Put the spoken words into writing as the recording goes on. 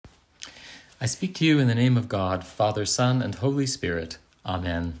I speak to you in the name of God, Father, Son, and Holy Spirit.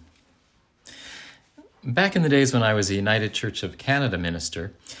 Amen. Back in the days when I was a United Church of Canada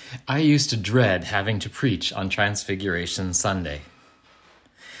minister, I used to dread having to preach on Transfiguration Sunday.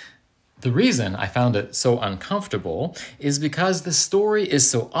 The reason I found it so uncomfortable is because the story is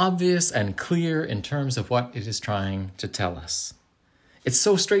so obvious and clear in terms of what it is trying to tell us. It's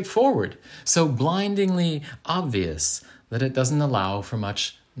so straightforward, so blindingly obvious that it doesn't allow for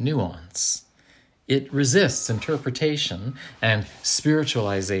much nuance. It resists interpretation and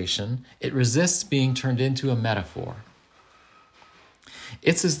spiritualization. It resists being turned into a metaphor.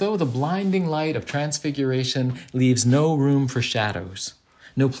 It's as though the blinding light of Transfiguration leaves no room for shadows,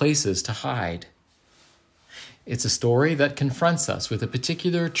 no places to hide. It's a story that confronts us with a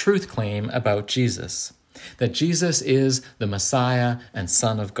particular truth claim about Jesus, that Jesus is the Messiah and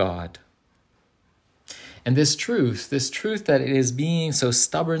Son of God. And this truth that it is being so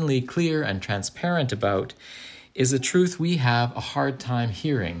stubbornly clear and transparent about, is a truth we have a hard time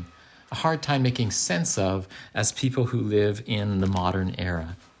hearing, a hard time making sense of as people who live in the modern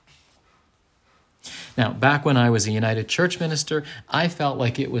era. Now, back when I was a United Church minister, I felt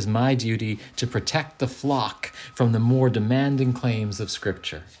like it was my duty to protect the flock from the more demanding claims of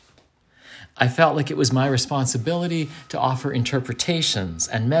Scripture. I felt like it was my responsibility to offer interpretations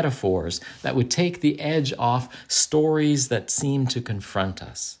and metaphors that would take the edge off stories that seemed to confront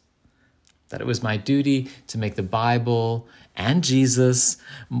us. That it was my duty to make the Bible and Jesus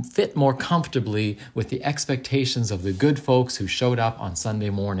fit more comfortably with the expectations of the good folks who showed up on Sunday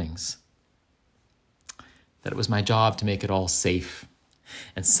mornings. That it was my job to make it all safe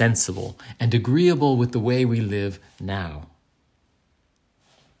and sensible and agreeable with the way we live now.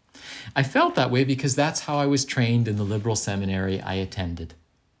 I felt that way because that's how I was trained in the liberal seminary I attended.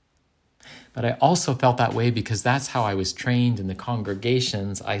 But I also felt that way because that's how I was trained in the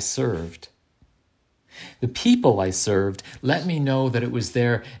congregations I served. The people I served let me know that it was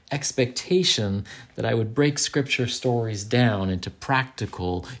their expectation that I would break Scripture stories down into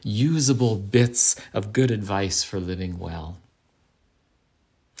practical, usable bits of good advice for living well.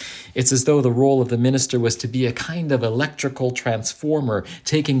 It's as though the role of the minister was to be a kind of electrical transformer,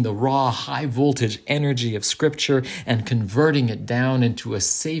 taking the raw, high-voltage energy of Scripture and converting it down into a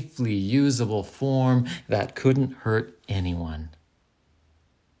safely usable form that couldn't hurt anyone.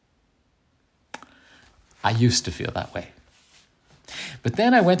 I used to feel that way. But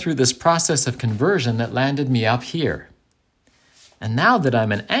then I went through this process of conversion that landed me up here. And now that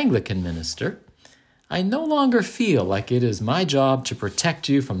I'm an Anglican minister, I no longer feel like it is my job to protect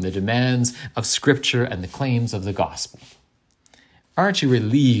you from the demands of Scripture and the claims of the gospel. Aren't you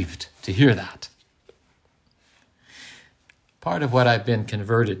relieved to hear that? Part of what I've been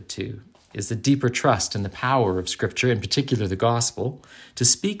converted to is the deeper trust in the power of Scripture, in particular the gospel, to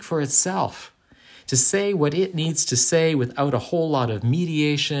speak for itself, to say what it needs to say without a whole lot of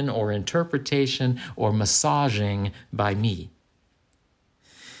mediation or interpretation or massaging by me.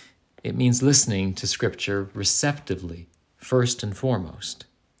 It means listening to Scripture receptively, first and foremost,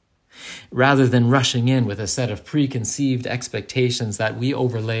 rather than rushing in with a set of preconceived expectations that we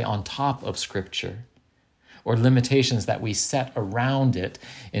overlay on top of Scripture, or limitations that we set around it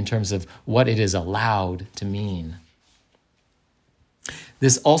in terms of what it is allowed to mean.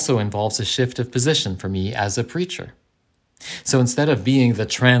 This also involves a shift of position for me as a preacher. So instead of being the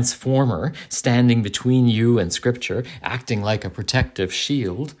transformer standing between you and Scripture, acting like a protective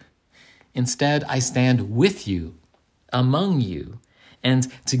shield, instead, I stand with you, among you,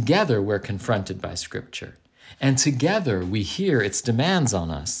 and together we're confronted by Scripture. And together we hear its demands on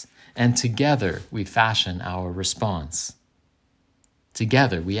us, and together we fashion our response.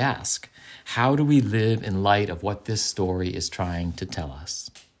 Together we ask, how do we live in light of what this story is trying to tell us?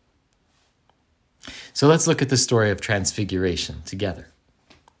 So let's look at the story of Transfiguration together.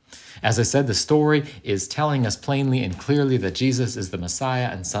 As I said, the story is telling us plainly and clearly that Jesus is the Messiah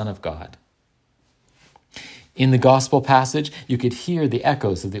and Son of God. In the gospel passage, you could hear the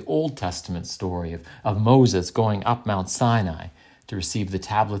echoes of the Old Testament story of Moses going up Mount Sinai to receive the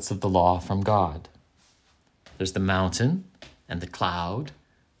tablets of the law from God. There's the mountain and the cloud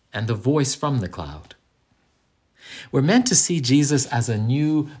and the voice from the cloud. We're meant to see Jesus as a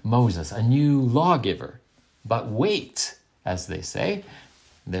new Moses, a new lawgiver. But wait, as they say,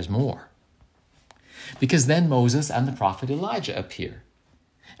 there's more. Because then Moses and the prophet Elijah appear.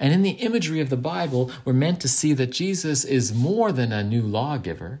 And in the imagery of the Bible, we're meant to see that Jesus is more than a new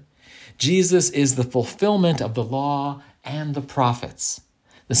lawgiver. Jesus is the fulfillment of the law and the prophets,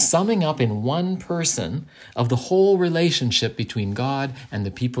 the summing up in one person of the whole relationship between God and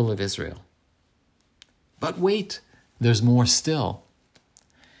the people of Israel. But wait, there's more still.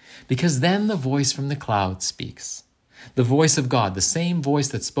 Because then the voice from the cloud speaks. The voice of God, the same voice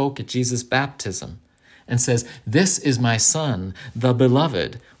that spoke at Jesus' baptism, and says, "This is my Son, the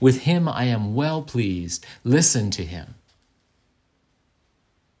beloved. With him I am well pleased. Listen to him."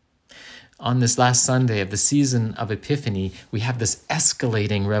 On this last Sunday of the season of Epiphany, we have this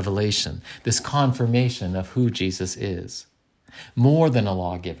escalating revelation, this confirmation of who Jesus is. More than a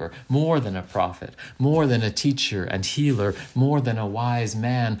lawgiver, more than a prophet, more than a teacher and healer, more than a wise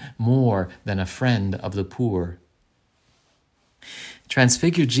man, more than a friend of the poor.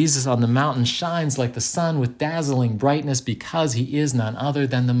 Transfigured Jesus on the mountain shines like the sun with dazzling brightness because he is none other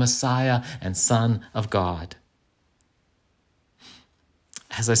than the Messiah and Son of God.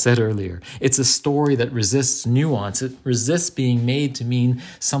 As I said earlier, it's a story that resists nuance. It resists being made to mean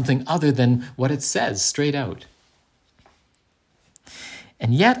something other than what it says straight out.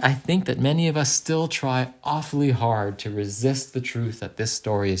 And yet, I think that many of us still try awfully hard to resist the truth that this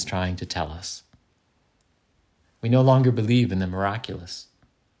story is trying to tell us. We no longer believe in the miraculous.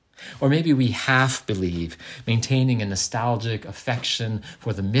 Or maybe we half believe, maintaining a nostalgic affection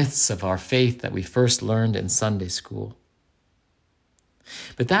for the myths of our faith that we first learned in Sunday school.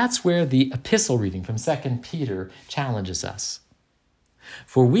 But that's where the epistle reading from 2 Peter challenges us.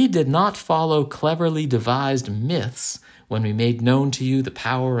 For we did not follow cleverly devised myths when we made known to you the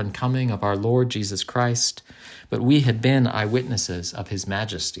power and coming of our Lord Jesus Christ, but we had been eyewitnesses of his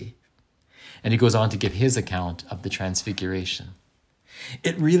majesty. And he goes on to give his account of the Transfiguration.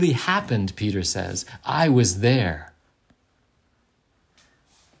 It really happened, Peter says. I was there.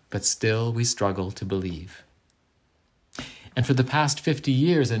 But still we struggle to believe. And for the past 50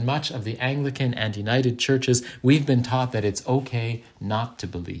 years, in much of the Anglican and United churches, we've been taught that it's okay not to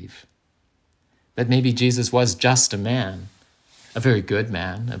believe. That maybe Jesus was just a man, a very good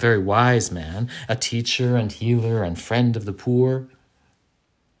man, a very wise man, a teacher and healer and friend of the poor.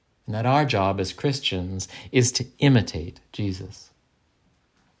 And that our job as Christians is to imitate Jesus.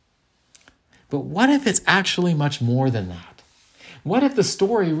 But what if it's actually much more than that? What if the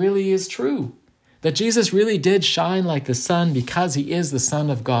story really is true? That Jesus really did shine like the sun because he is the Son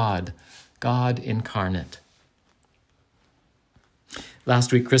of God, God incarnate.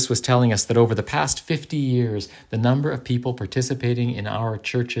 Last week, Chris was telling us that over the past 50 years, the number of people participating in our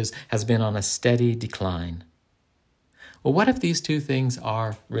churches has been on a steady decline. Well, what if these two things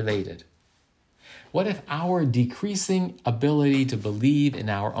are related? What if our decreasing ability to believe in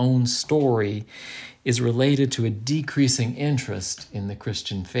our own story is related to a decreasing interest in the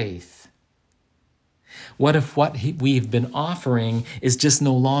Christian faith? What if what we've been offering is just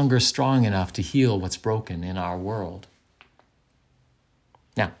no longer strong enough to heal what's broken in our world?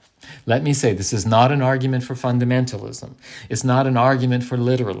 Now, let me say this is not an argument for fundamentalism. It's not an argument for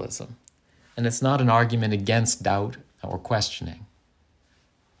literalism. And it's not an argument against doubt or questioning.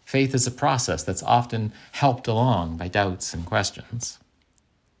 Faith is a process that's often helped along by doubts and questions.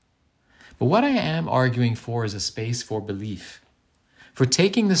 But what I am arguing for is a space for belief, for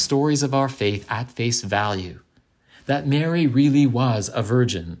taking the stories of our faith at face value, that Mary really was a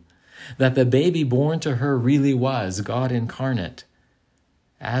virgin, that the baby born to her really was God incarnate,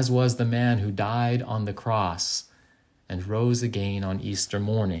 as was the man who died on the cross and rose again on Easter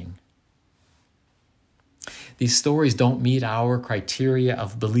morning. These stories don't meet our criteria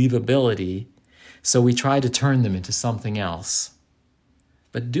of believability, so we try to turn them into something else.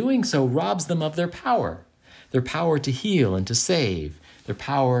 But doing so robs them of their power to heal and to save, their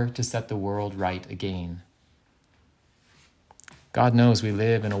power to set the world right again. God knows we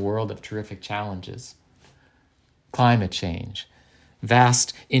live in a world of terrific challenges. Climate change,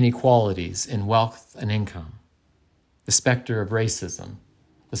 vast inequalities in wealth and income, the specter of racism,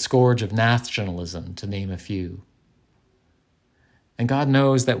 the scourge of nationalism, to name a few. And God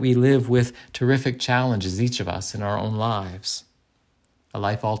knows that we live with terrific challenges, each of us, in our own lives. A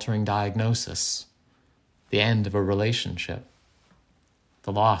life-altering diagnosis, the end of a relationship,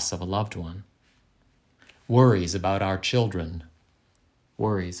 the loss of a loved one, worries about our children,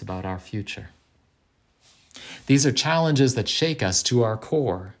 worries about our future. These are challenges that shake us to our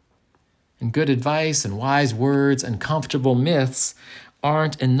core. And good advice and wise words and comfortable myths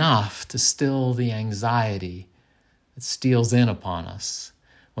aren't enough to still the anxiety that steals in upon us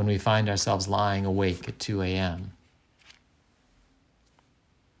when we find ourselves lying awake at 2 a.m.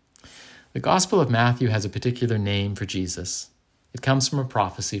 The Gospel of Matthew has a particular name for Jesus. It comes from a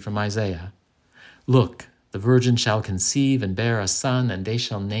prophecy from Isaiah. Look, the virgin shall conceive and bear a son, and they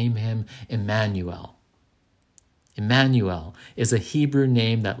shall name him Emmanuel. Emmanuel is a Hebrew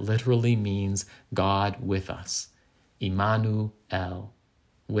name that literally means God with us. Immanuel,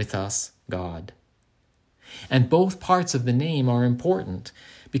 with us, God. And both parts of the name are important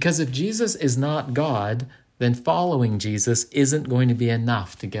Because if Jesus is not God, then following Jesus isn't going to be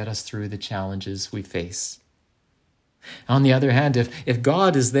enough to get us through the challenges we face. On the other hand, if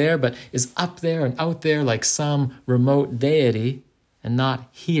God is there, but is up there and out there like some remote deity and not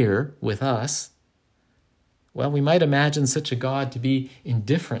here with us, well, we might imagine such a God to be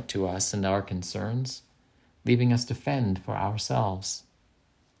indifferent to us and our concerns, leaving us to fend for ourselves.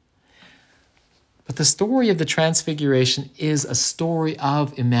 But the story of the Transfiguration is a story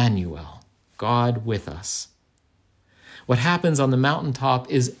of Emmanuel, God with us. What happens on the mountaintop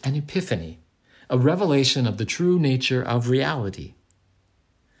is an epiphany, a revelation of the true nature of reality.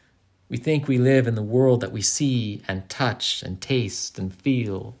 We think we live in the world that we see and touch and taste and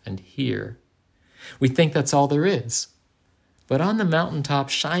feel and hear. We think that's all there is. But on the mountaintop,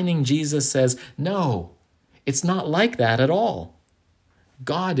 shining Jesus says, no, it's not like that at all.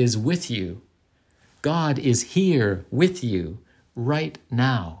 God is with you. God is here with you right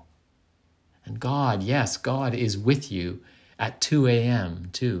now. And God, yes, God is with you at 2 a.m.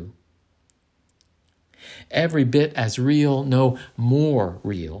 too. Every bit as real, no more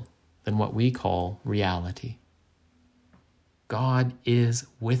real than what we call reality. God is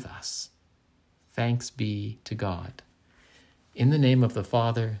with us. Thanks be to God. In the name of the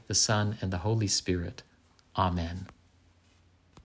Father, the Son, and the Holy Spirit. Amen.